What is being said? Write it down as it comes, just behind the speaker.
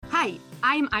Hi,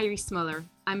 I'm Iris Muller.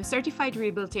 I'm a certified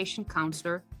rehabilitation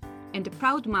counselor and a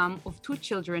proud mom of 2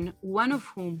 children, one of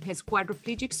whom has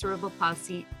quadriplegic cerebral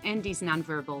palsy and is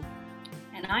nonverbal.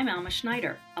 And I'm Alma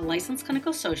Schneider, a licensed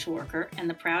clinical social worker and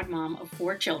the proud mom of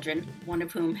 4 children, one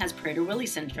of whom has Prader-Willi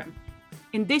syndrome.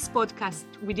 In this podcast,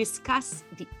 we discuss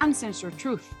the uncensored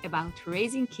truth about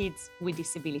raising kids with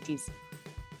disabilities.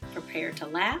 Prepare to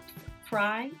laugh,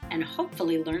 cry, and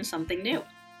hopefully learn something new.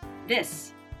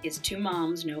 This is Two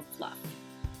Moms, No Fluff.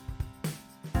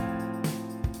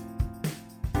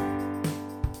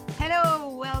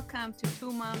 Hello, welcome to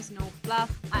Two Moms, No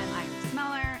Fluff. I'm Iris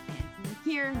Muller, and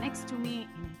here next to me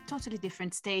in a totally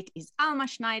different state is Alma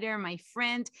Schneider, my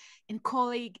friend and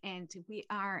colleague, and we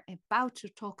are about to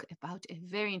talk about a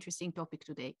very interesting topic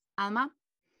today. Alma?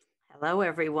 Hello,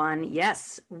 everyone.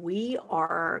 Yes, we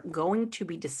are going to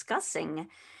be discussing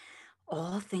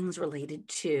all things related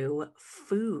to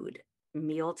food,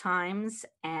 meal times,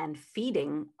 and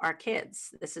feeding our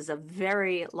kids. This is a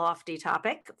very lofty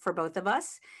topic for both of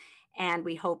us, and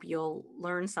we hope you'll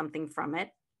learn something from it.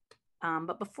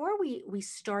 But before we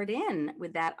start in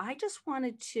with that, I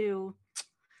wanted to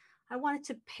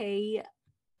pay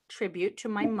tribute to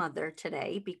my mother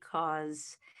today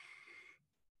because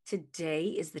today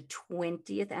is the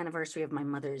 20th anniversary of my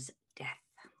mother's death.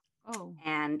 Oh.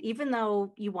 And even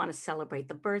though you want to celebrate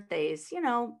the birthdays,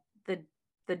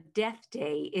 the death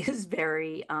day is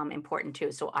very important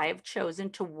too. So I have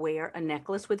chosen to wear a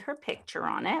necklace with her picture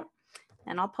on it.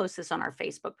 And I'll post this on our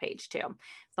Facebook page too.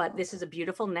 But this is a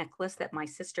beautiful necklace that my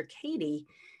sister Katie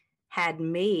had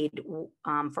made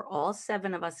for all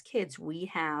 7 of us kids. We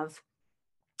have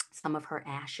some of her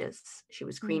ashes. She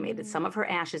was cremated. Some of her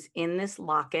ashes in this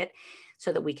locket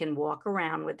so that we can walk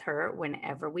around with her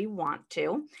whenever we want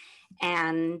to.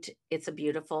 And it's a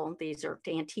beautiful, these are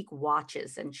antique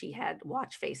watches, and she had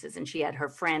watch faces, and she had her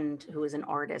friend who is an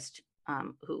artist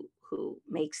who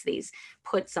makes these,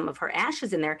 put some of her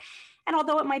ashes in there. And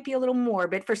although it might be a little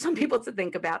morbid for some people to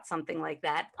think about something like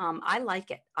that, I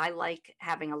like it. I like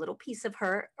having a little piece of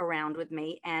her around with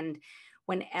me. And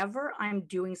whenever I'm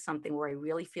doing something where I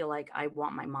really feel like I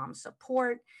want my mom's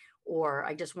support, or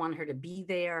I just want her to be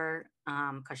there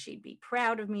because she'd be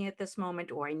proud of me at this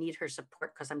moment, or I need her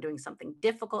support because I'm doing something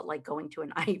difficult, like going to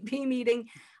an IEP meeting,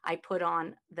 I put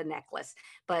on the necklace.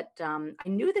 But I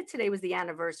knew that today was the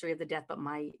anniversary of the death, but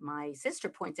my sister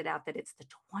pointed out that it's the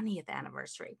 20th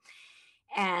anniversary.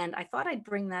 And I thought I'd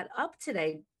bring that up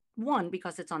today, 1,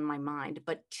 because it's on my mind,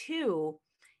 but 2,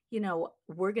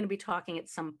 we're going to be talking at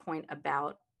some point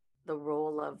about the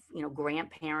role of,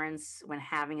 grandparents when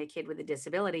having a kid with a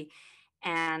disability.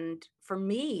 And for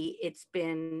me, it's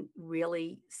been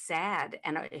really sad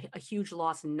and a huge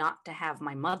loss not to have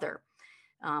my mother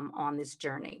on this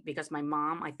journey, because my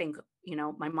mom, I think,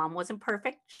 my mom wasn't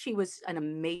perfect. She was an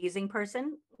amazing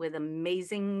person with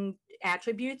amazing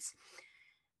attributes.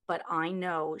 But I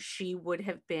know she would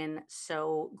have been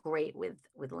so great with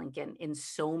Lincoln in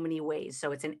so many ways.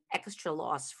 So it's an extra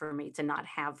loss for me to not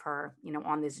have her,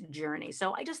 on this journey.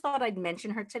 So I just thought I'd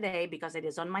mention her today because it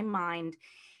is on my mind.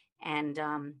 And,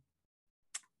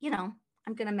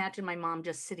 I'm going to imagine my mom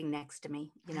just sitting next to me,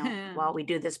 while we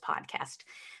do this podcast,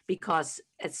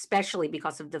 especially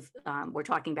because of we're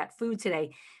talking about food today.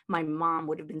 My mom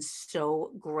would have been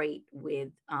so great with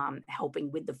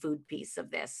helping with the food piece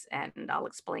of this. And I'll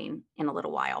explain in a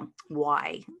little while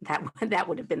why that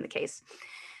would have been the case.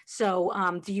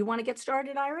 So do you want to get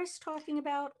started, Iris, talking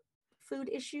about food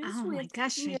issues? Oh my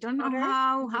gosh, I don't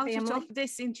know how to top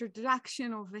this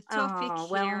introduction of the topic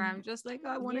here. I'm just like,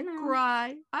 I want to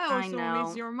cry. I also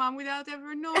miss your mom without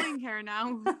ever knowing her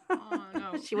now. Oh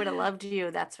no. She would have loved you,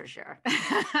 that's for sure.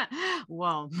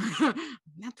 Well, I'm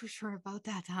not too sure about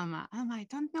that, Alma. I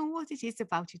don't know what it is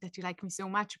about you that you like me so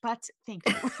much, but thank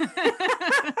you.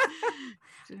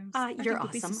 You're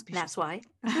awesome. That's why.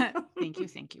 Thank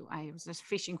you. I was just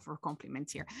fishing for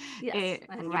compliments here. Yes,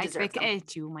 right back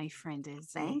at you, my friend,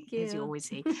 as you always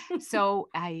say. So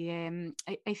I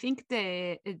think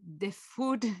the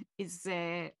food is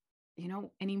an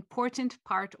important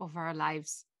part of our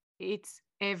lives. It's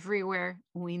everywhere.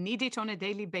 We need it on a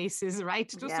daily basis, right,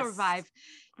 to survive.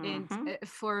 And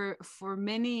for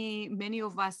many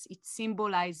of us, it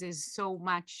symbolizes so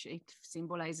much. It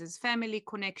symbolizes family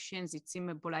connections. It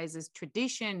symbolizes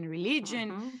tradition,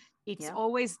 religion. It's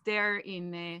always there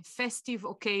in festive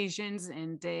occasions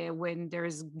and when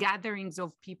there's gatherings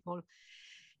of people.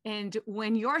 And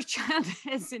when your child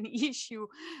has an issue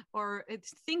or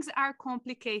things are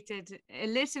complicated a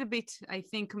little bit, I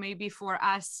think maybe for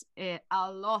us, a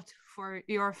lot for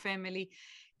your family,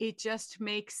 it just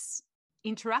makes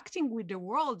interacting with the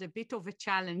world a bit of a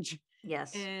challenge.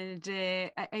 Yes. And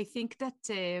I think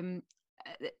that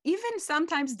even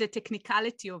sometimes the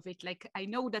technicality of it, like I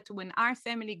know that when our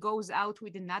family goes out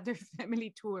with another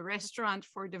family to a restaurant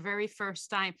for the very first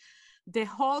time, the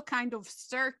whole kind of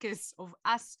circus of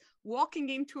us walking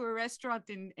into a restaurant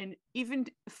and even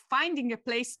finding a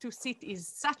place to sit is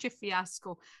such a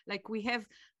fiasco. Like we have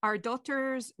our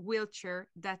daughter's wheelchair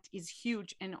that is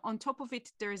huge, and on top of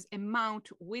it there's a mount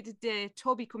with the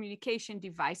Tobii communication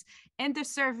device and the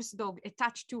service dog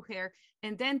attached to her,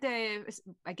 and then the,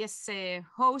 I guess,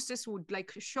 hostess would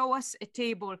like show us a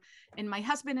table, and my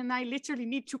husband and I literally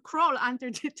need to crawl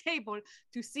under the table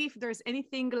to see if there's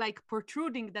anything like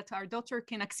protruding that our daughter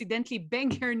can accidentally bang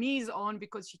her knees on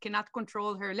because she cannot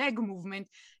control her leg movement,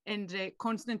 and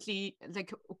constantly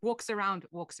like walks around,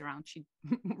 she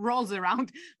rolls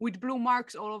around with blue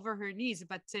marks all over her knees.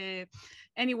 But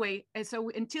anyway, so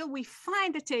until we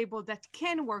find a table that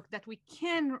can work, that we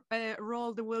can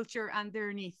roll the wheelchair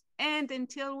underneath, and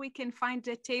until we can find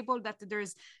a table that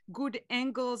there's good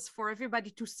angles for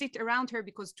everybody to sit around her,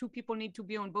 because two people need to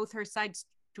be on both her sides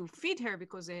to feed her,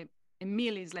 because a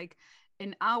meal is like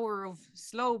an hour of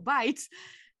slow bites.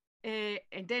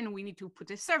 And then we need to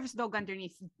put a service dog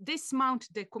underneath, dismount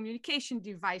the communication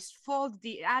device, fold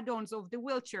the add-ons of the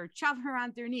wheelchair, shove her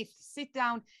underneath, sit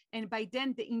down, and by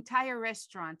then the entire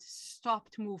restaurant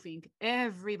stopped moving.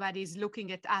 Everybody's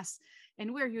looking at us,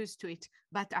 and we're used to it.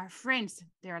 But our friends,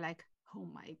 they're like, oh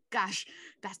my gosh,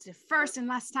 that's the first and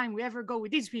last time we ever go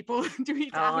with these people to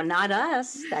eat. Oh, not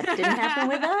us. That didn't happen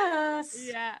with us.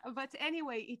 Yeah, but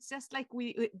anyway, it's just like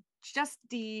just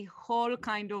the whole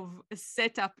kind of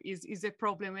setup is a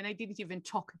problem, and I didn't even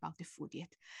talk about the food yet.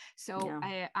 So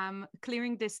yeah. I'm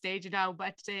clearing the stage now,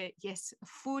 but yes,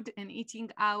 food and eating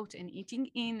out and eating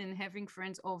in and having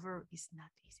friends over is not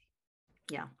easy.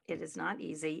 Yeah, it is not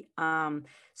easy.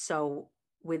 So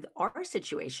with our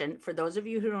situation, for those of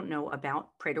you who don't know about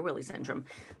Prader-Willi syndrome,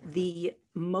 the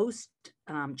most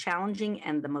challenging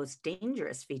and the most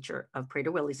dangerous feature of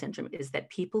Prader-Willi syndrome is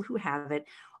that people who have it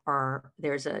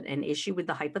there's an issue with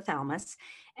the hypothalamus,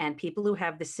 and people who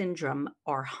have the syndrome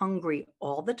are hungry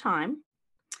all the time.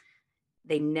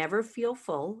 They never feel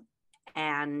full,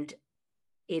 and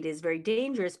it is very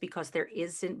dangerous because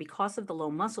because of the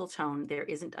low muscle tone, there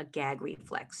isn't a gag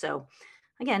reflex. So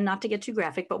again, not to get too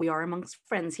graphic, but we are amongst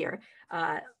friends here.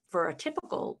 For a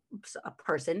typical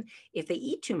person, if they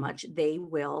eat too much, they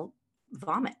will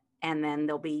vomit, and then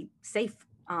they'll be safe.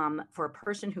 For a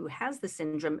person who has the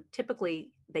syndrome,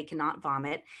 typically they cannot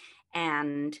vomit,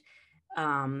 and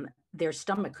their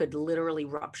stomach could literally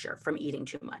rupture from eating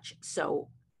too much. So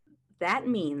that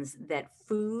means that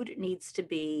food needs to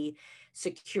be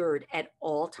secured at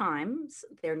all times.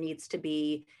 There needs to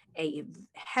be a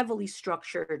heavily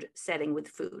structured setting with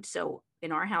food. So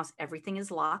in our house, everything is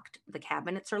locked. The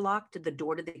cabinets are locked. The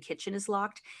door to the kitchen is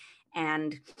locked.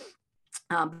 And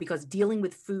because dealing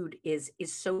with food is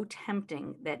so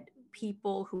tempting that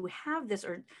people who have this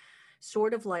are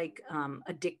sort of like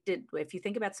addicted. If you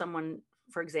think about someone,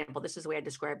 for example, this is the way I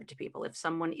describe it to people. If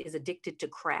someone is addicted to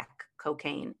crack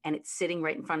cocaine and it's sitting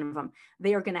right in front of them,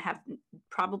 they are going to have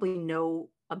probably no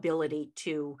ability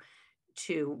to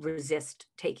resist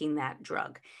taking that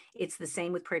drug. It's the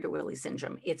same with Prader-Willi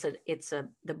syndrome.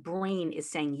 The brain is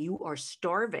saying you are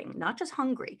starving, not just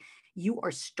hungry. You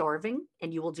are starving,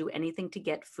 and you will do anything to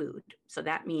get food. So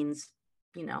that means,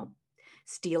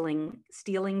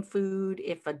 stealing food.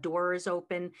 If a door is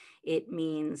open, it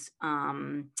means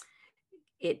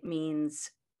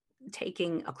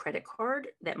taking a credit card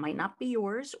that might not be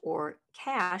yours or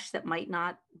cash that might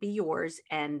not be yours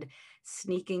and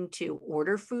sneaking to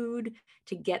order food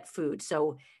to get food.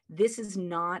 So this is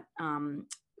not,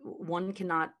 one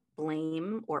cannot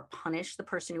blame or punish the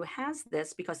person who has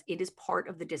this because it is part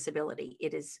of the disability.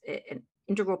 It is an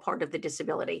integral part of the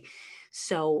disability.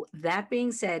 So that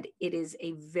being said, it is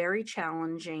a very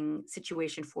challenging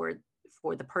situation for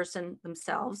the person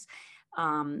themselves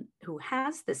who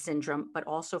has the syndrome, but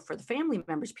also for the family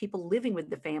members, people living with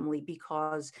the family,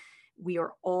 because we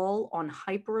are all on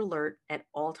hyper alert at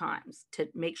all times to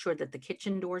make sure that the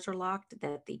kitchen doors are locked,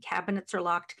 that the cabinets are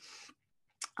locked,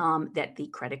 that the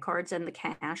credit cards and the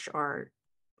cash are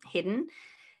hidden,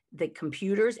 the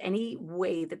computers, any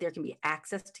way that there can be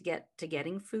access to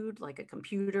getting food, like a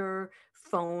computer,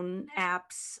 phone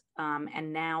apps,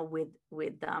 and now with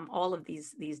all of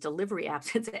these delivery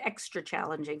apps, it's extra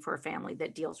challenging for a family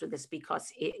that deals with this,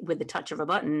 because with the touch of a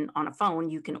button on a phone,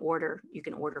 you can order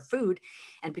food,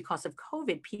 and because of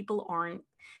COVID,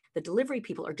 the delivery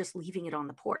people are just leaving it on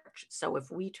the porch. So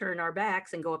if we turn our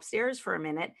backs and go upstairs for a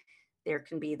minute, there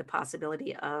can be the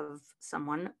possibility of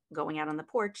someone going out on the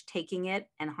porch, taking it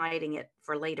and hiding it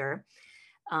for later.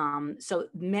 So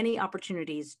many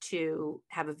opportunities to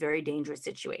have a very dangerous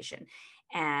situation.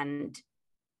 And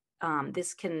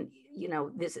this can,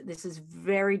 this is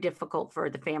very difficult for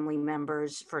the family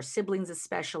members, for siblings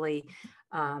especially,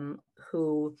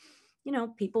 who,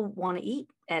 people want to eat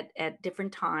at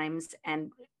different times.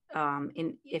 And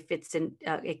if it's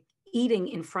eating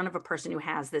in front of a person who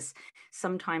has this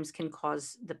sometimes can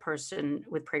cause the person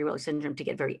with Prader-Willi syndrome to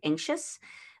get very anxious,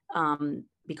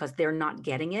 because they're not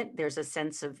getting it. There's a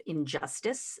sense of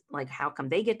injustice, like how come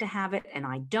they get to have it and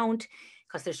I don't?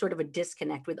 Because there's sort of a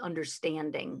disconnect with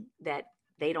understanding that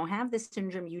they don't have this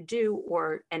syndrome, you do,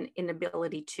 or an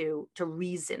inability to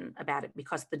reason about it,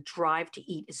 because the drive to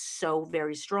eat is so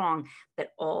very strong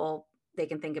that all they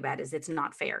can think about is it's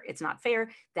not fair. It's not fair.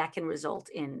 That can result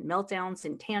in meltdowns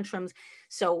and tantrums.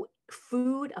 So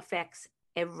food affects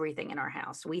everything in our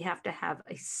house. We have to have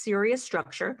a serious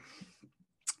structure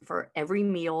for every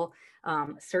meal, a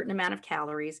certain amount of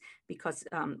calories, because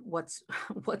what's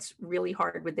really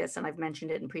hard with this, and I've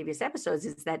mentioned it in previous episodes,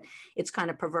 is that it's kind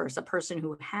of perverse. A person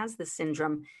who has the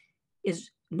syndrome is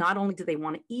not only do they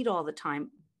want to eat all the time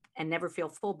and never feel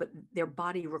full, but their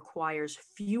body requires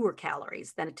fewer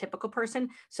calories than a typical person.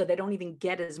 So they don't even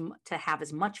get to have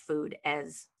as much food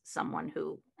as someone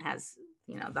who has,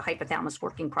 the hypothalamus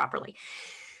working properly.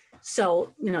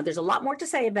 So, there's a lot more to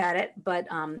say about it, but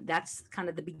that's kind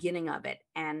of the beginning of it.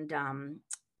 And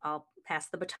I'll pass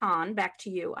the baton back to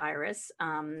you, Iris,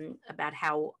 about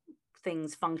how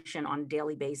things function on a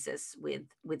daily basis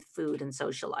with food and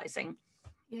socializing.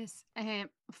 Yes.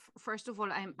 First of all,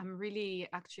 I'm really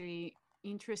actually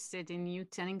interested in you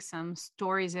telling some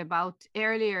stories about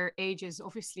earlier ages.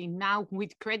 Obviously, now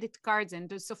with credit cards and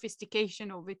the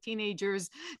sophistication of the teenagers,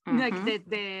 like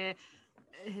the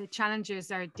challenges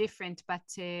are different, but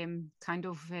kind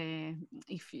of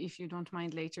if you don't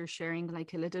mind later sharing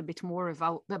like a little bit more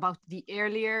about the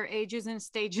earlier ages and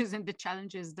stages and the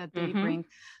challenges that they bring.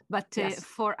 But yes.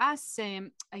 For us,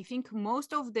 I think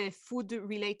most of the food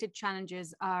related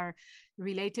challenges are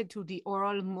related to the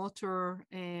oral motor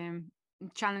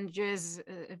challenges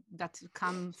that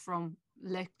come from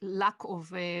lack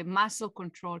of muscle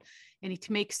control, and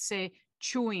it makes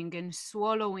chewing and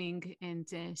swallowing and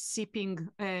sipping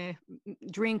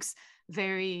drinks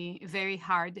very, very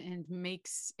hard, and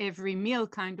makes every meal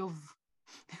kind of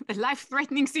a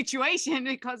life-threatening situation,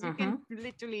 because you can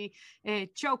literally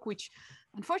choke, which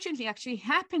unfortunately actually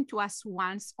happened to us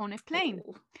once on a plane.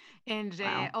 And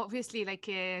obviously, like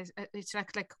it's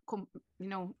like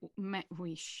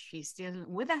she's still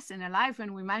with us and alive,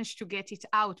 and we managed to get it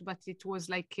out, but it was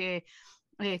like a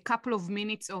couple of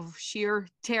minutes of sheer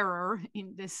terror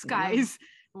in the skies,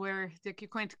 where you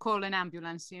can't call an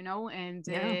ambulance, and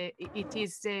it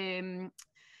is a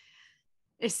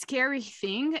scary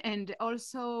thing, and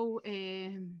also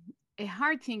a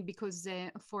hard thing, because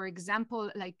for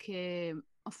example, like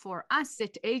for us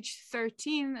at age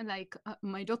 13, like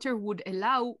my daughter would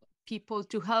allow people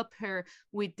to help her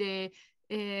with the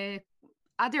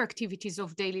other activities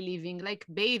of daily living, like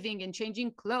bathing and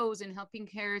changing clothes and helping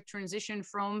her transition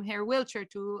from her wheelchair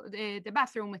to the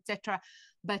bathroom, etc.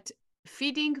 But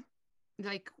feeding,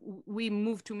 like we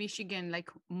moved to Michigan like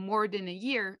more than a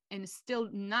year, and still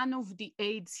none of the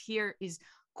aides here is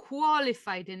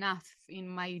qualified enough in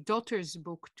my daughter's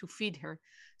book to feed her.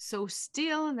 So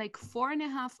still like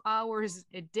 4.5 hours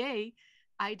a day,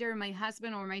 either my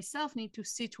husband or myself need to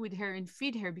sit with her and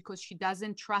feed her, because she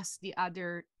doesn't trust the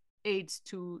other aides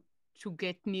to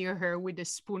get near her with a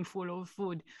spoonful of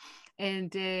food.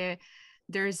 And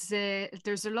there's a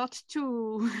lot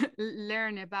to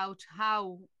learn about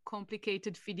how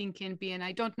complicated feeding can be. And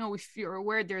I don't know if you're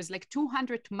aware, there's like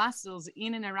 200 muscles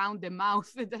in and around the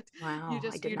mouth that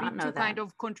you need to kind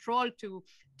of control to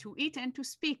eat and to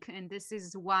speak. And this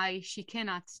is why she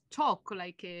cannot talk,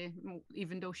 like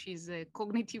even though she's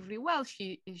cognitively well,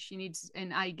 she needs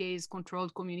an eye gaze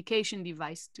controlled communication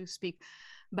device to speak.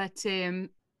 But when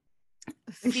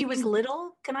she was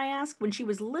little, can I ask, when she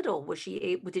was little,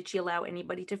 did she allow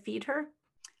anybody to feed her?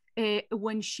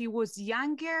 When she was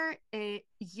younger,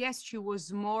 yes, she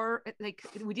was more like,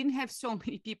 we didn't have so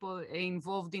many people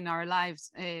involved in our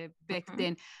lives back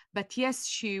then. But yes,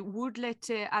 she would let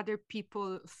other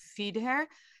people feed her.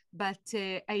 But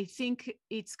I think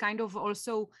it's kind of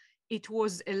also it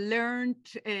was a learned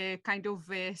kind of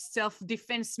a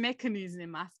self-defense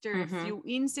mechanism after a few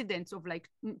incidents of like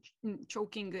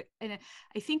choking. And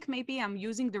I think maybe I'm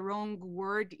using the wrong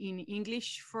word in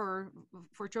English for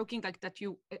choking, like that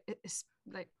you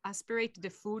like aspirate the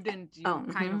food and you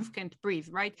kind of can't breathe,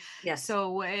 right? Yes.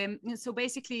 So so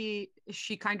basically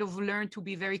she kind of learned to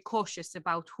be very cautious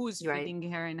about who's feeding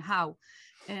her and how.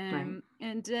 And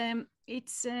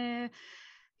it's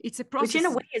a process, which in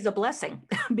a way is a blessing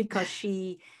because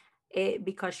she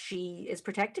is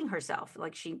protecting herself.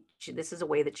 Like she this is a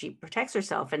way that she protects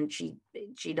herself, and she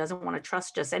doesn't want to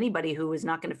trust just anybody who is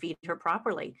not going to feed her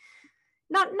properly.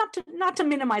 Not to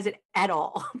minimize it at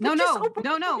all. No. For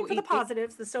the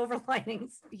positives, the silver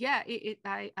linings. Yeah,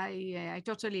 I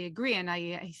totally agree, and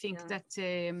I think that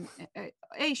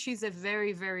she's a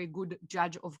very, very good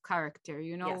judge of character.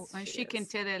 You know, yes, she can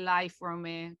tell a lie from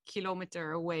a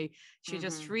kilometer away. She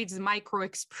just reads micro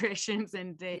expressions,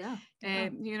 and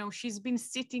you know, she's been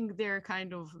sitting there,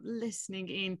 kind of listening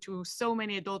into so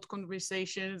many adult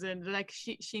conversations, and like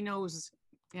she knows,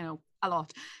 you know, a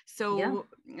lot. So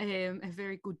a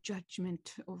very good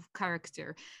judgment of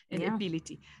character and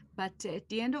ability. But at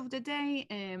the end of the day,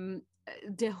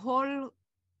 the whole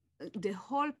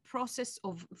process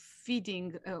of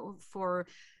feeding for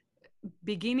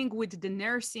beginning with the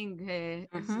nursing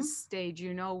stage,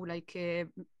 you know, like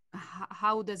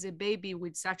how does a baby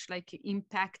with such like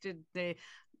impacted the,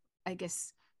 I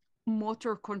guess,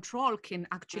 motor control can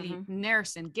actually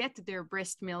nurse and get their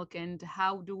breast milk, and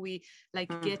how do we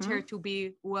like get her to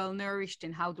be well nourished,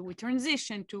 and how do we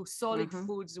transition to solid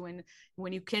foods when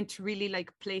you can't really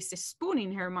like place a spoon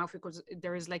in her mouth because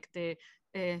there is like the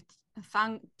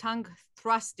tongue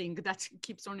thrusting that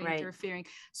keeps on interfering.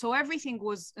 So everything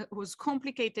was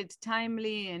complicated,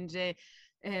 timely, and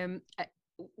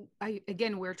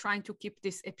again, we're trying to keep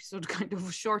this episode kind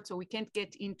of short, so we can't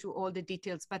get into all the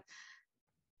details, but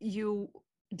you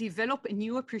develop a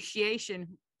new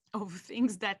appreciation of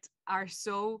things that are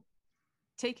so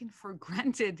taken for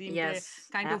granted in the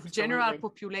kind of general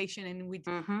population, and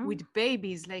with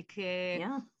babies, like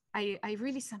I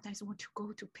really sometimes want to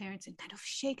go to parents and kind of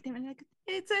shake them and like,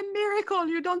 it's a miracle,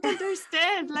 you don't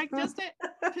understand, like just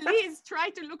please try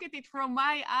to look at it from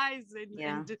my eyes,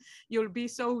 and you'll be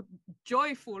so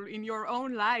joyful in your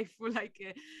own life, like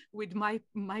with my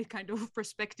kind of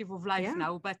perspective of life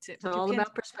now. But it's all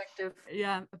about perspective.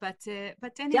 But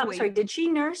anyway, I'm sorry, did she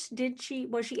nurse?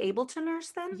 Was she able to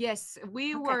nurse then? Yes,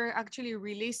 we were actually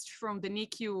released from the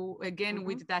NICU again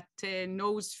with that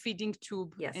nose feeding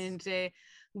tube, and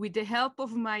with the help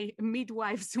of my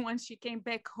midwives once she came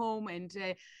back home, and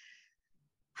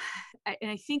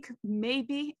I think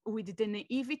maybe with the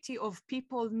naivety of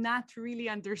people not really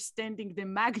understanding the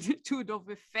magnitude of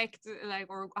effect, like,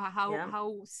 or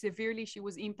how severely she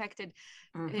was impacted.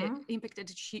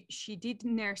 She did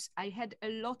nurse. I had a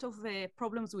lot of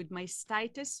problems with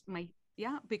mastitis.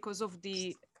 Because of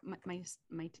the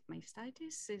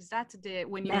mastitis. Is that the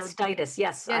when you mastitis?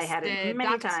 Yes, I had it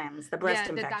many times. The breast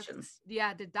infections.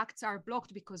 The ducts are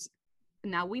blocked because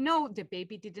now we know the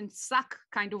baby didn't suck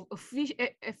kind of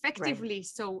effectively,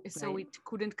 so it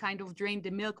couldn't kind of drain the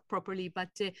milk properly.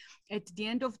 But at the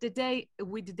end of the day,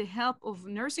 with the help of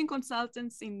nursing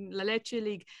consultants in La Leche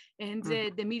League and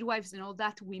the midwives and all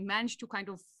that, we managed to kind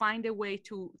of find a way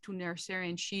to nurse her,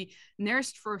 and she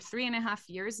nursed for 3.5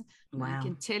 years. Wow. I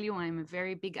can tell you, I'm a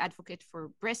very big advocate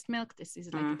for breast milk. This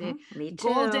is like the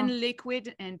golden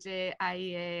liquid, and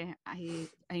I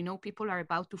know people are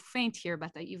about to faint here,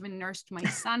 but I even nursed my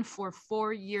son for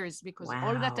 4 years because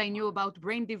all that I knew about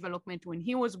brain development when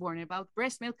he was born, about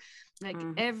breast milk, like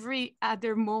every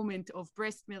other moment of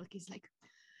breast milk is like,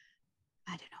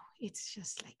 I don't know, it's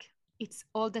just like, it's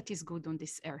all that is good on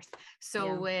this earth.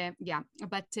 So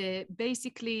but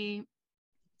basically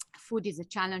food is a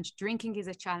challenge, drinking is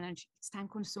a challenge, it's time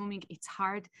consuming, it's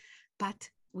hard, but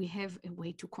we have a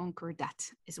way to conquer that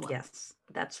as well. Yes,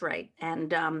 that's right.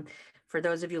 And for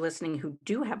those of you listening who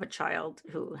do have a child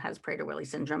who has Prader-Willi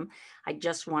syndrome, I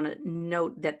just want to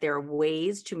note that there are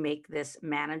ways to make this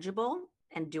manageable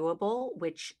and doable,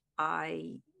 which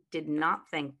I did not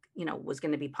think, was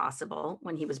going to be possible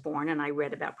when he was born and I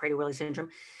read about Prader-Willi syndrome.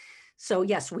 So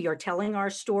yes, we are telling our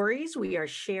stories, we are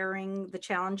sharing the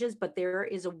challenges, but there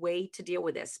is a way to deal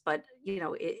with this. But,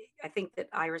 I think that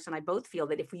Iris and I both feel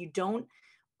that if you don't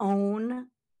own,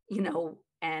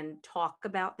 and talk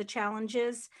about the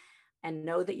challenges and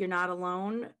know that you're not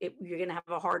alone, you're going to have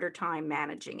a harder time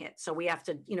managing it. So we have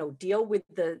to, deal with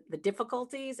the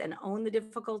difficulties and own the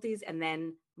difficulties, and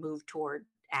then move toward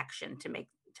action to make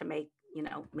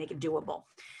it doable.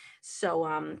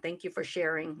 So thank you for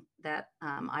sharing that,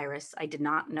 Iris. I did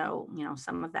not know,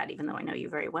 some of that, even though I know you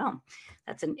very well.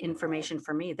 That's an information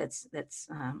for me that's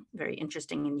very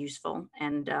interesting and useful.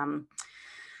 And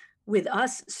with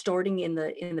us starting in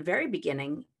the very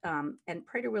beginning, and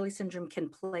Prader-Willi syndrome can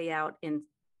play out in,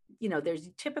 there's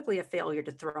typically a failure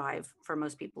to thrive for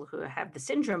most people who have the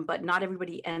syndrome, but not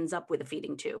everybody ends up with a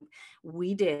feeding tube.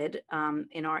 We did in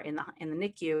the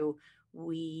NICU.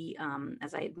 We,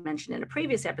 as I had mentioned in a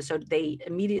previous episode, they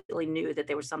immediately knew that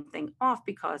there was something off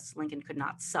because Lincoln could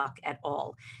not suck at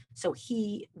all. So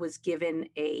he was given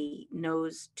a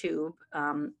nose tube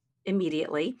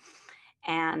immediately,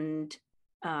 and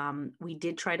we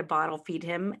did try to bottle feed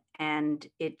him, and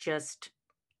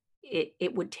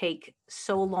it would take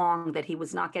so long that he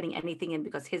was not getting anything in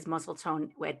because his muscle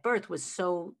tone at birth was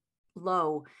so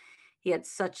low. He had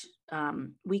such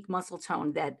weak muscle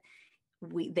tone that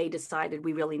they decided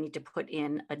we really need to put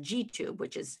in a G tube,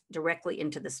 which is directly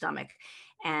into the stomach.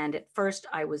 And at first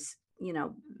I was,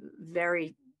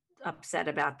 very upset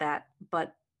about that,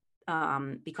 but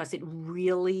because it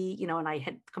really, and I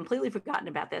had completely forgotten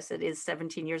about this. It is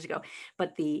 17 years ago,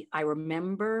 but I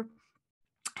remember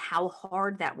how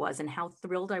hard that was and how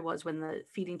thrilled I was when the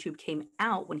feeding tube came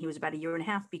out when he was about 1.5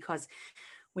 years, because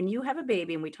when you have a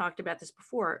baby, and we talked about this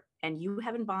before, and you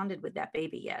haven't bonded with that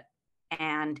baby yet,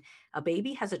 and a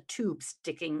baby has a tube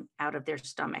sticking out of their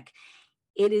stomach,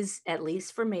 it is, at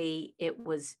least for me, it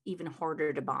was even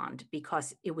harder to bond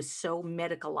because it was so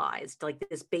medicalized. Like,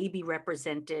 this baby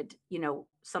represented,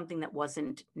 something that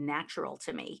wasn't natural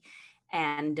to me.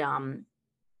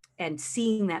 And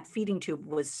seeing that feeding tube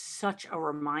was such a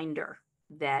reminder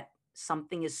that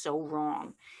something is so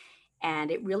wrong.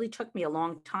 And it really took me a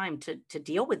long time to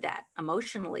deal with that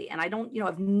emotionally. And I don't,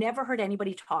 I've never heard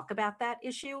anybody talk about that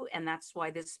issue. And that's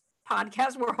why this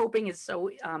podcast, we're hoping, is so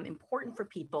important for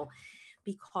people,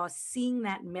 because seeing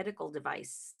that medical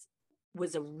device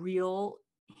was a real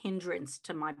hindrance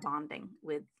to my bonding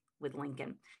with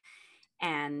Lincoln.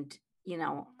 And,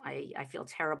 I feel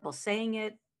terrible saying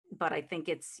it, but I think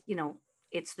it's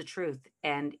the truth.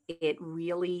 And it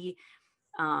really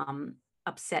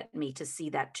upset me to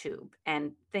see that tube.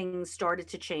 And things started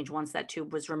to change once that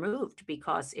tube was removed,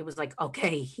 because it was like,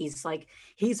 okay, he's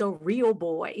a real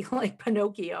boy, like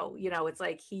Pinocchio. It's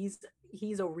like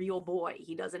he's a real boy.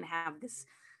 He doesn't have this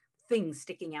thing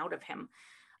sticking out of him.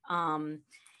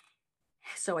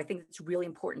 So I think it's really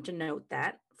important to note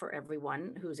that for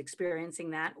everyone who's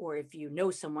experiencing that, or if you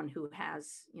know someone who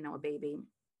has, a baby,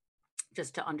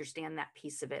 just to understand that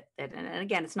piece of it. And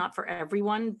again, it's not for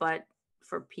everyone, but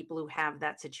for people who have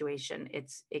that situation,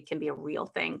 it can be a real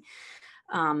thing.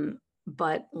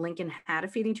 But Lincoln had a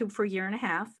feeding tube for 1.5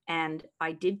 years, and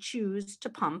I did choose to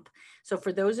pump. So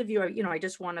for those of you, I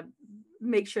just want to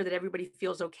make sure that everybody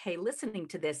feels okay listening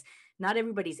to this. Not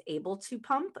everybody's able to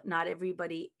pump. Not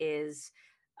everybody is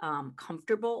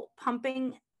comfortable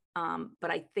pumping.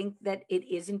 But I think that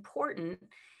it is important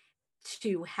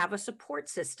to have a support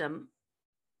system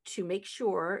to make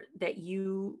sure that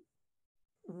you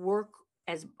work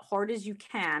as hard as you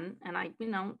can. And I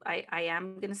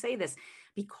am going to say this,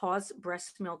 because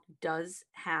breast milk does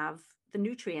have the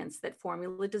nutrients that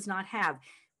formula does not have.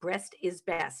 Breast is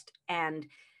best. And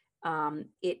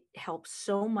it helps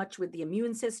so much with the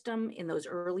immune system in those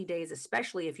early days,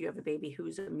 especially if you have a baby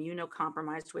who's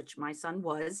immunocompromised, which my son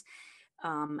was.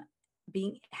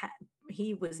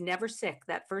 He was never sick.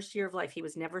 That first year of life, he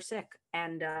was never sick.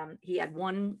 And he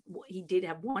did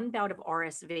have one bout of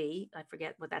RSV. I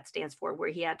forget what that stands for, where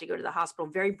he had to go to the hospital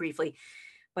very briefly.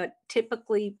 But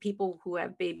typically people who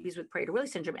have babies with Prader-Willi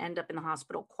syndrome end up in the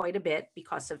hospital quite a bit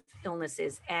because of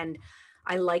illnesses. And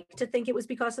I like to think it was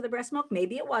because of the breast milk.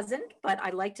 Maybe it wasn't, but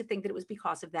I like to think that it was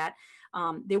because of that.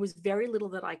 There was very little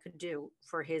that I could do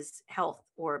for his health,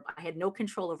 or I had no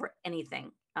control over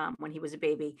anything when he was a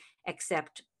baby,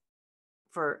 except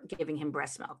for giving him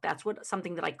breast milk. That's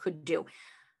something that I could do.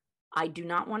 I do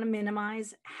not want to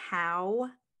minimize how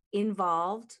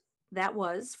involved that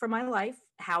was for my life,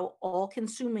 how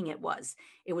all-consuming it was.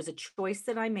 It was a choice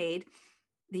that I made.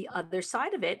 The other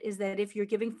side of it is that if you're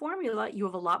giving formula, you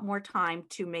have a lot more time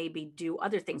to maybe do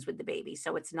other things with the baby.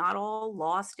 So it's not all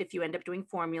lost if you end up doing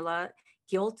formula.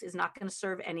 Guilt is not going to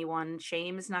serve anyone.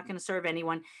 Shame is not going to serve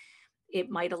anyone. It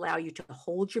might allow you to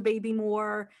hold your baby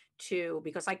more,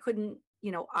 because I couldn't,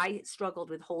 I struggled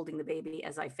with holding the baby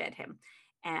as I fed him.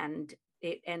 And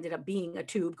it ended up being a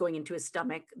tube going into his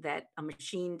stomach that a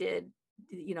machine did,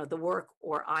 the work,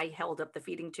 or I held up the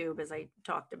feeding tube, as I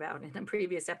talked about in a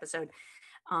previous episode.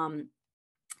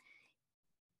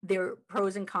 There are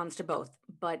pros and cons to both,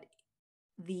 but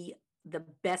the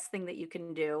best thing that you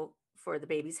can do for the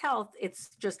baby's health. It's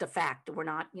just a fact. We're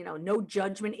not, no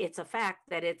judgment. It's a fact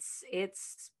that it's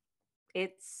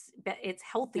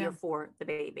healthier for the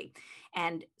baby.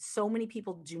 And so many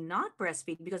people do not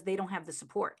breastfeed because they don't have the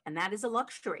support. And that is a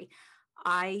luxury.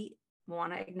 I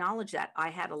want to acknowledge that. I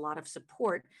had a lot of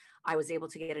support. I was able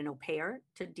to get an au pair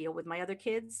to deal with my other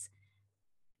kids.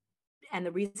 And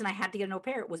the reason I had to get an au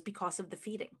pair was because of the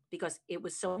feeding, because it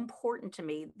was so important to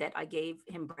me that I gave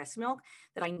him breast milk,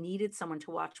 that I needed someone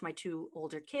to watch my two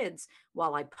older kids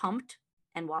while I pumped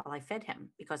and while I fed him,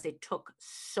 because it took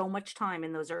so much time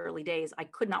in those early days. I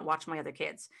could not watch my other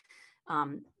kids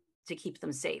to keep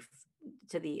them safe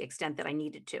to the extent that I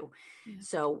needed to. Yeah.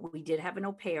 So we did have an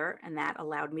au pair, and that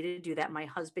allowed me to do that. My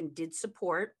husband did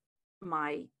support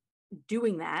my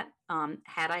doing that.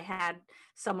 Had I had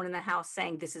someone in the house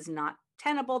saying, this is not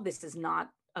tenable, this is not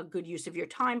a good use of your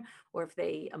time, or if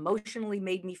they emotionally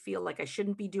made me feel like I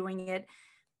shouldn't be doing it,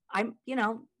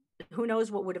 who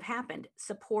knows what would have happened.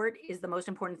 Support is the most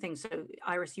important thing. So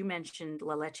Iris, you mentioned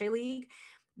La Leche League,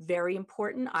 very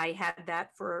important. I had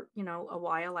that for, a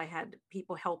while. I had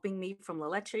people helping me from La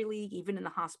Leche League, even in the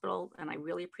hospital, and I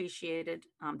really appreciated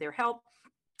their help.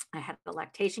 I had a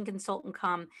lactation consultant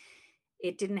come.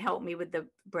 It didn't help me with the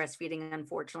breastfeeding,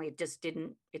 unfortunately.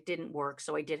 It didn't work.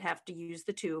 So I did have to use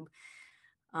the tube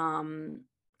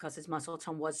because his muscle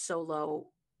tone was so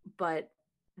low, but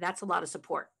that's a lot of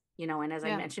support, and as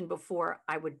I mentioned before,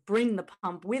 I would bring the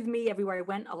pump with me everywhere I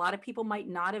went. A lot of people might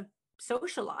not have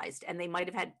socialized, and they might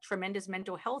have had tremendous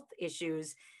mental health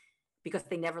issues because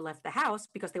they never left the house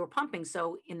because they were pumping.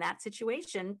 So in that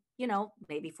situation,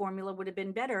 maybe formula would have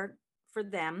been better for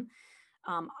them.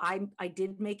 I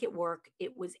did make it work.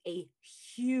 It was I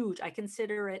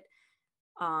consider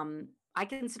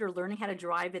learning how to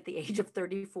drive at the age of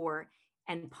 34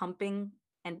 and pumping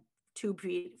and tube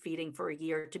feeding for a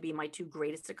year to be my two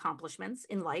greatest accomplishments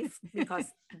in life, because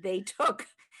they took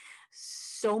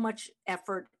so much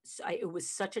effort. It was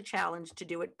such a challenge to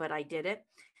do it, but I did it.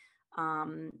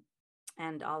 And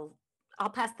I'll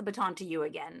pass the baton to you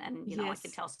again, and I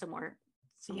can tell some more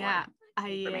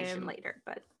information later,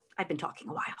 but I've been talking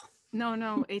a while.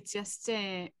 No, it's just,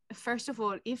 first of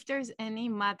all, if there's any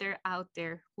mother out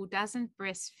there who doesn't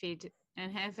breastfeed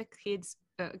and have a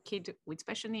kid with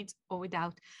special needs or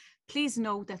without, please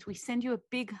know that we send you a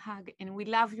big hug and we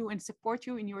love you and support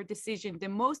you in your decision. The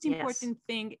most important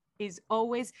thing is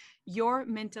always your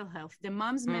mental health, the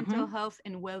mom's mental health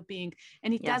and well-being.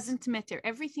 And it doesn't matter.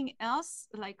 Everything else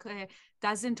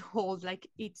doesn't hold.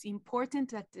 It's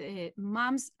important that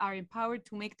moms are empowered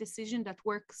to make decisions that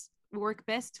work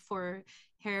best for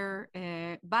her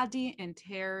body and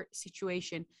her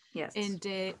situation. Yes.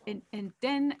 And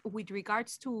then with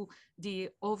regards to the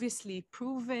obviously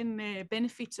proven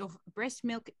benefits of breast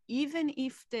milk, even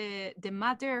if the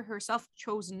mother herself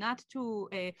chose not to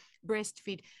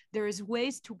breastfeed, there is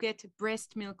ways to get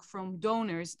breast milk from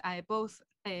donors. I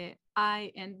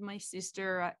and my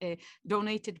sister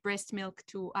donated breast milk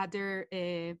to other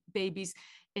babies,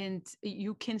 and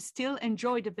you can still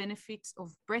enjoy the benefits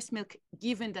of breast milk,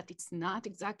 given that it's not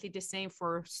exactly the same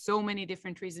for so many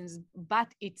different reasons, but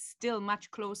it's still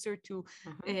much closer to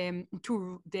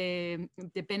the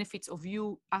benefits of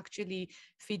you actually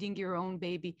feeding your own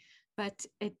baby. But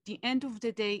at the end of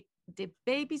the day, the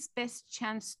baby's best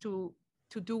chance to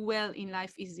do well in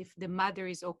life is if the mother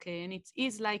is okay. And it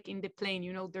is like in the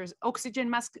plane, there's oxygen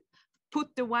mask,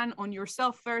 put the one on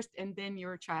yourself first and then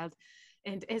your child.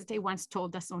 And as they once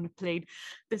told us on a plane,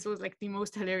 this was like the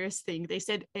most hilarious thing. They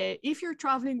said, if you're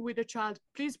traveling with a child,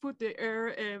 please put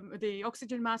the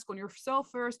oxygen mask on yourself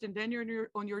first and then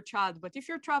on your child. But if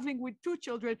you're traveling with two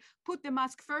children, put the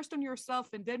mask first on yourself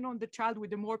and then on the child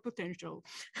with the more potential.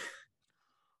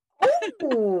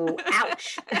 Oh,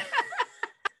 ouch.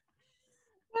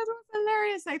 That was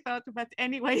hilarious, I thought. But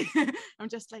anyway, I'm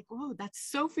just like, whoa, that's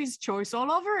Sophie's choice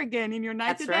all over again in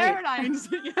United Airlines.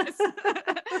 Yes.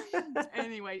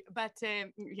 Anyway, but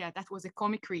that was a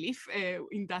comic relief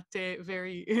in that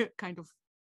very kind of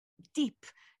deep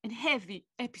and heavy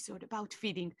episode about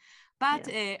feeding. But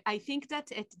I think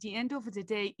that at the end of the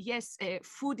day, yes,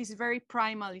 food is very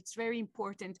primal. It's very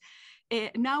important.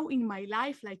 Now in my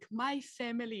life, like my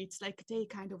family, it's like they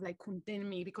kind of like condemn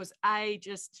me because I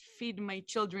just feed my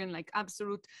children like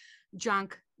absolute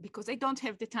junk because I don't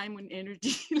have the time and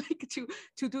energy like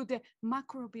to do the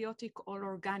macrobiotic or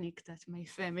organic that my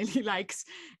family likes.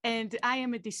 And I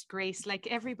am a disgrace. Like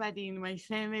everybody in my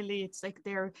family, it's like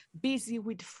they're busy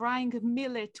with frying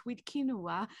millet with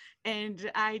quinoa.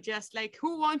 And I just like,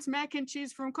 who wants mac and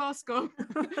cheese from Costco?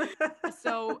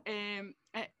 So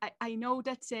I know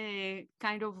that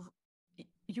kind of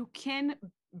you can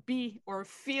be or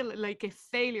feel like a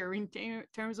failure in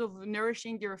terms of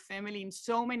nourishing your family in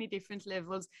so many different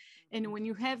levels. And when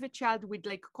you have a child with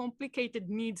like complicated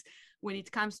needs when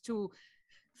it comes to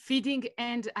feeding,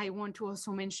 and I want to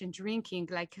also mention drinking,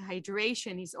 like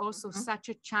hydration is also such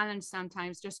a challenge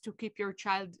sometimes, just to keep your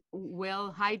child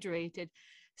well hydrated.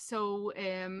 So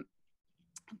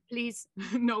please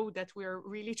know that we're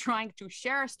really trying to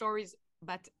share our stories,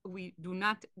 but we do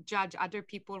not judge other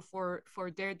people for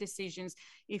their decisions.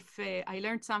 If I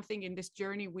learned something in this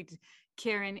journey with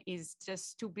Karen, is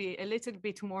just to be a little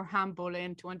bit more humble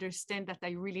and to understand that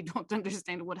I really don't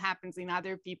understand what happens in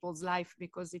other people's life,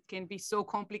 because it can be so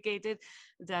complicated,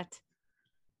 that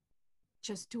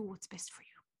just do what's best for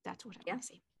you. That's what I want to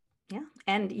say. Yeah.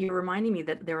 And you're reminding me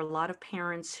that there are a lot of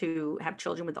parents who have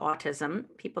children with autism,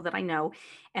 people that I know,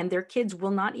 and their kids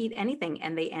will not eat anything,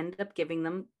 and they end up giving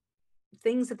them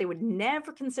things that they would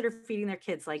never consider feeding their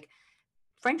kids, like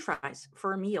French fries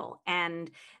for a meal.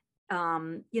 And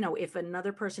if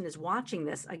another person is watching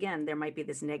this, again, there might be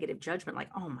this negative judgment, like,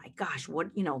 oh my gosh, what,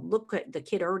 look at the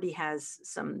kid already has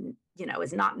some,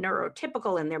 is not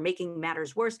neurotypical, and they're making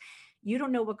matters worse. You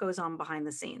don't know what goes on behind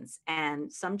the scenes.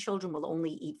 And some children will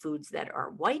only eat foods that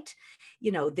are white,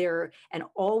 and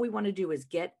all we want to do is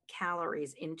get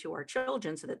calories into our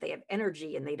children so that they have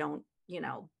energy and they don't,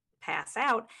 pass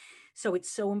out. So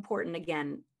it's so important.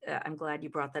 Again, I'm glad you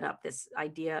brought that up, this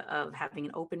idea of having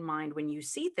an open mind when you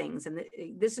see things. And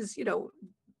this is,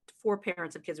 for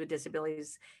parents of kids with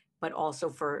disabilities, but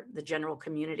also for the general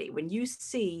community. When you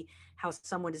see how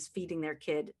someone is feeding their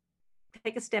kid,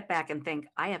 take a step back and think,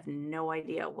 I have no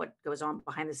idea what goes on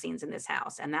behind the scenes in this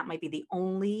house. And that might be the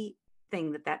only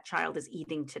thing that child is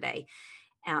eating today.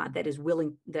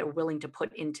 They're willing to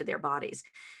put into their bodies.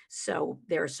 So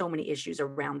there are so many issues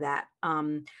around that.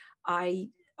 I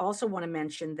also want to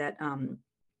mention that,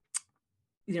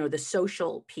 the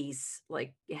social piece,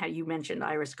 like how you mentioned,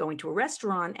 Iris, going to a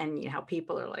restaurant, and how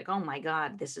people are like, oh my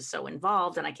God, this is so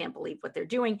involved and I can't believe what they're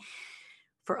doing.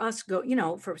 For us,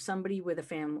 for somebody with a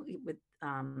family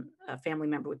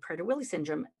member with Prader-Willi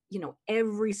syndrome,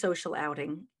 every social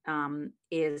outing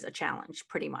is a challenge,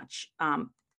 pretty much.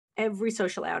 Every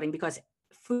social outing, because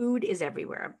food is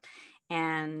everywhere.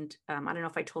 And I don't know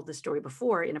if I told this story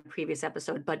before in a previous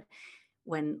episode, but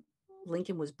when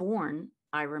Lincoln was born,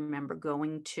 I remember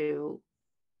going to,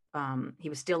 he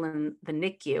was still in the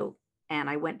NICU, and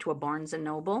I went to a Barnes &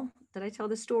 Noble. Did I tell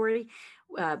the story?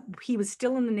 He was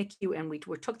still in the NICU, and we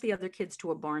took the other kids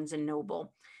to a Barnes &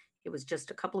 Noble. It was just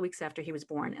a couple of weeks after he was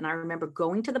born. And I remember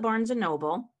going to the Barnes &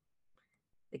 Noble.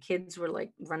 The kids were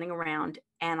like running around,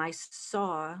 and I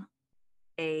saw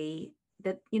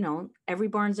every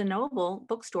Barnes & Noble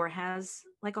bookstore has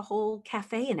like a whole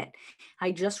cafe in it.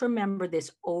 I just remember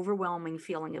this overwhelming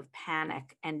feeling of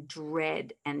panic and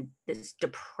dread and this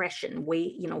depression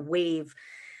wave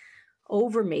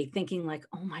over me, thinking like,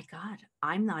 oh my God,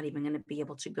 I'm not even going to be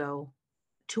able to go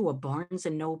to a Barnes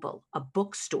 & Noble, a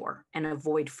bookstore, and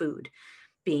avoid food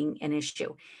being an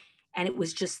issue. And it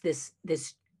was just this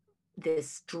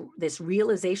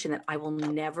realization that I will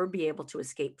never be able to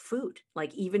escape food,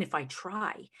 like even if I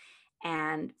try.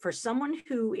 And for someone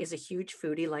who is a huge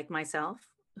foodie like myself,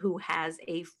 who has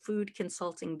a food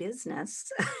consulting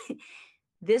business,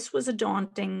 this was a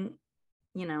daunting,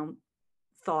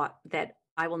 thought that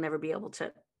I will never be able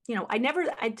to,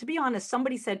 to be honest,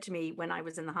 somebody said to me when I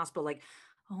was in the hospital, like,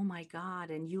 oh my God,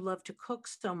 and you love to cook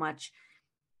so much.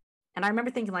 And I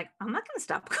remember thinking, like, I'm not going to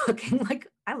stop cooking. Like,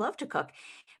 I love to cook.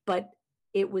 But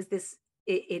it was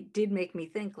it did make me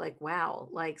think, like, wow,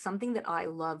 like something that I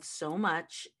love so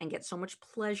much and get so much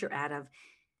pleasure out of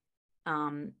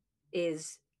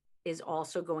is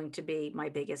also going to be my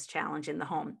biggest challenge in the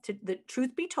home. The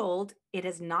truth be told, it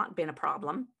has not been a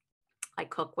problem. I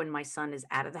cook when my son is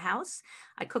out of the house.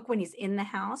 I cook when he's in the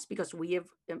house, because we have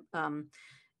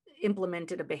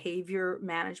implemented a behavior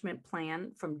management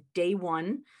plan from day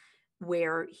one,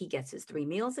 where he gets his 3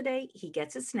 meals a day, he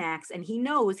gets his snacks, and he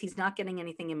knows he's not getting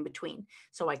anything in between.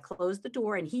 So I close the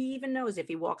door, and he even knows if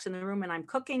he walks in the room and I'm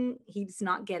cooking, he's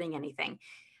not getting anything.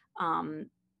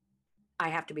 I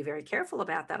have to be very careful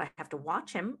about that. I have to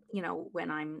watch him, when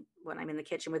I'm in the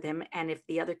kitchen with him. And if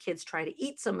the other kids try to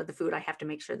eat some of the food, I have to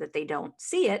make sure that they don't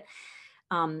see it,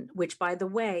 which, by the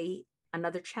way,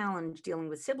 another challenge dealing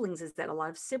with siblings is that a lot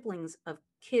of siblings of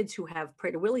kids who have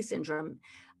Prader-Willi syndrome,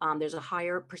 there's a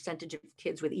higher percentage of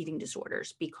kids with eating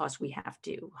disorders, because we have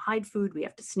to hide food, we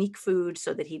have to sneak food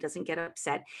so that he doesn't get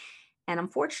upset. And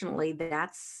unfortunately,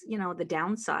 that's, the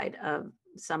downside of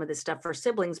some of this stuff for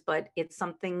siblings, but it's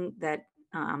something that,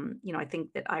 I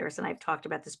think that Iris and I have talked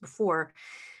about this before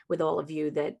with all of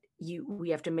you, that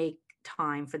we have to make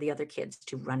time for the other kids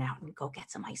to run out and go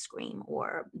get some ice cream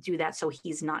or do that, so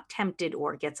he's not tempted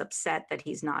or gets upset that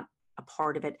he's not a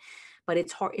part of it. But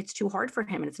it's hard, it's too hard for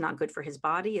him, and it's not good for his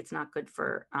body. It's not good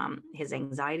for his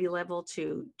anxiety level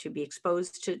to be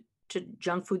exposed to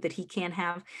junk food that he can't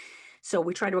have. So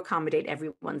we try to accommodate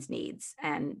everyone's needs,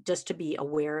 and just to be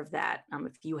aware of that.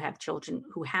 If you have children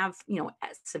who have,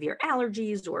 severe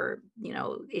allergies or,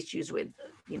 issues with,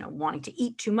 wanting to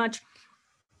eat too much,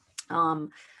 or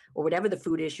whatever the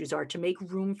food issues are, to make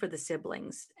room for the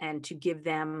siblings and to give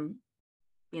them,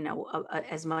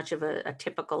 as much of a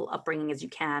typical upbringing as you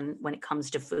can when it comes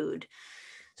to food.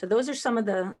 So those are some of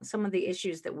the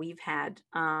issues that we've had.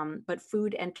 But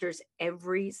food enters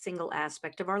every single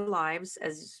aspect of our lives.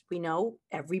 As we know,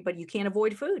 you can't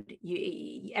avoid food.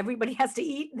 Everybody has to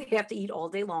eat. They have to eat all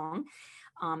day long.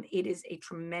 It is a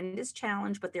tremendous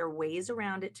challenge, but there are ways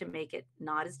around it to make it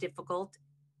not as difficult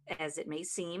as it may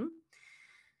seem.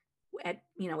 At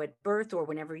birth, or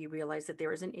whenever you realize that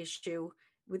there is an issue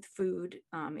with food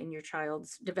in your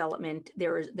child's development,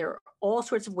 there are all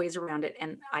sorts of ways around it.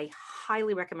 And I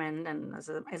highly recommend, and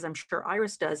as I'm sure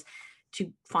Iris does,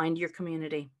 to find your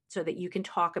community so that you can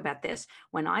talk about this.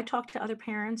 When I talk to other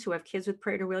parents who have kids with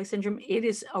Prader-Willi syndrome, it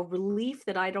is a relief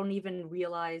that I don't even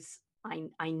realize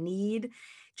I need.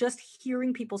 Just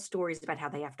hearing people's stories about how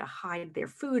they have to hide their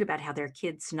food, about how their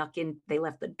kids snuck in, they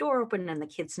left the door open and the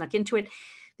kids snuck into it.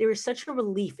 There is such a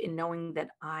relief in knowing that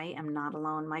I am not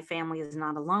alone. My family is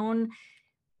not alone.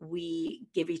 We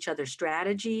give each other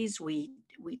strategies. We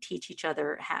teach each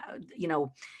other how,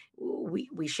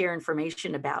 we share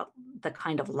information about the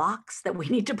kind of locks that we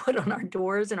need to put on our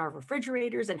doors and our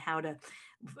refrigerators, and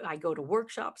I go to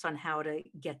workshops on how to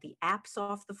get the apps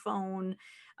off the phone,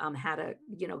 how to,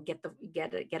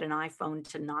 get an iPhone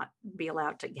to not be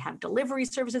allowed to have delivery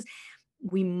services.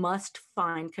 We must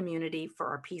find community for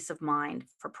our peace of mind,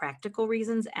 for practical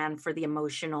reasons, and for the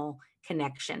emotional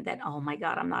connection that, oh my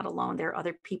God, I'm not alone. There are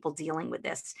other people dealing with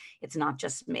this. It's not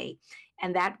just me.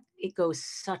 And that it goes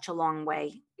such a long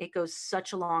way. It goes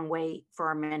such a long way for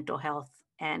our mental health.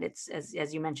 And it's,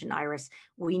 as you mentioned, Iris,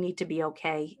 we need to be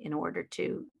okay in order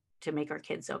to make our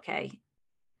kids okay.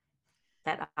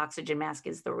 That oxygen mask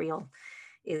is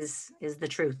the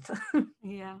truth.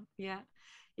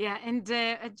 Yeah, and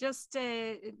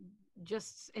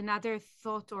just another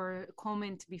thought or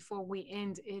comment before we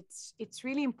end. It's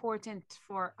really important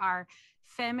for our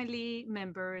family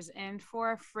members and for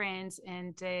our friends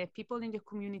and people in the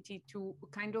community to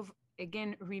kind of,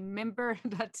 again, remember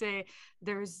that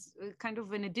there's kind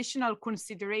of an additional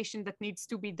consideration that needs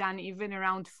to be done even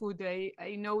around food.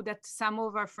 I know that some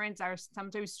of our friends are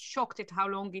sometimes shocked at how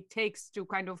long it takes to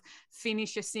kind of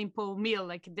finish a simple meal.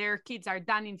 Like their kids are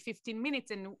done in 15 minutes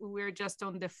and we're just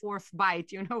on the fourth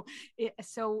bite,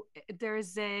 So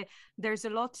there's a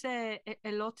lot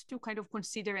to kind of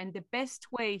consider. And the best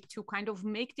way to kind of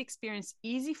make the experience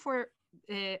easy for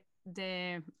the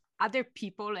other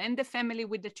people and the family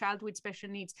with the child with special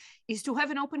needs is to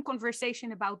have an open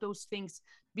conversation about those things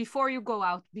before you go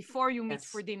out, before you meet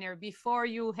for dinner, before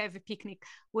you have a picnic,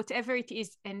 whatever it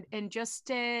is. And just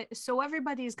so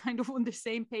everybody is kind of on the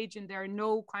same page and there are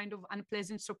no kind of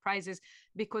unpleasant surprises,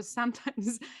 because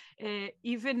sometimes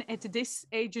even at this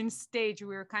age and stage,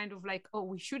 we're kind of like, oh,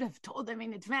 we should have told them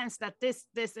in advance that this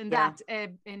and that.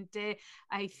 And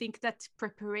I think that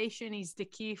preparation is the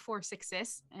key for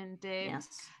success. And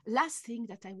last thing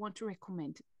that I want to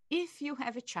recommend, if you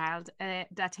have a child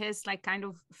that has like kind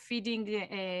of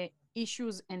feeding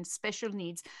issues and special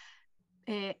needs,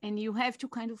 and you have to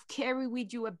kind of carry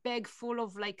with you a bag full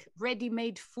of like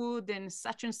ready-made food and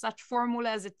such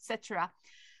formulas, etc.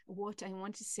 What I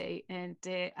want to say, and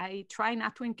I try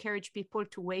not to encourage people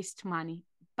to waste money,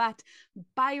 but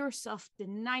buy yourself the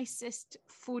nicest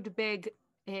food bag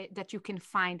that you can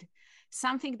find,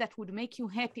 something that would make you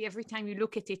happy every time you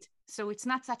look at it. So it's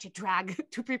not such a drag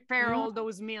to prepare all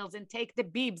those meals and take the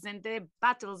bibs and the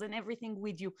bottles and everything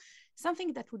with you.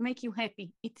 Something that would make you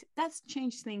happy. It does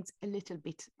change things a little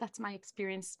bit. That's my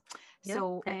experience. Yep.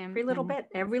 So every little bit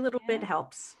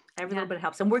helps. Every little bit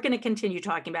helps. And we're going to continue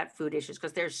talking about food issues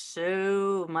because there's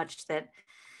so much that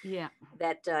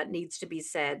needs to be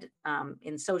said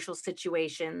in social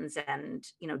situations, and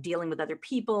dealing with other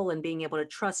people and being able to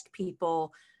trust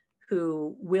people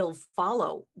who will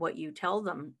follow what you tell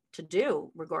them to do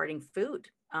regarding food,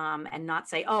 and not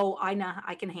say, oh, I know,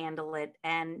 I can handle it,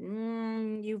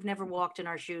 and you've never walked in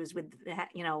our shoes with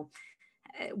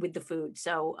with the food.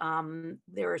 So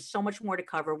there is so much more to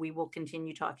cover. We will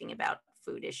continue talking about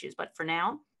food issues, but for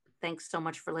now, thanks so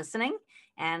much for listening,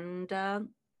 and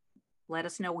let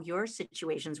us know your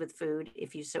situations with food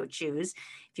if you so choose.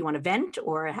 If you want to vent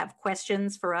or have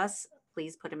questions for us,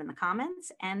 please put them in the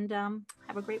comments, and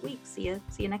have a great week. See you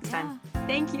next time.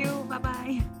 Thank you.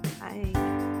 Bye-bye. Bye.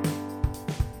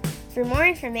 For more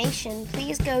information,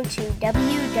 please go to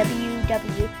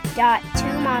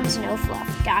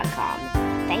www.twomomsnofluff.com.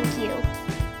 Thank you.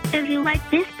 If you like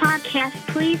this podcast,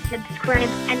 please subscribe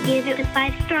and give it a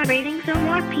 5-star rating so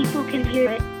more people can hear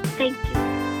it. Thank you.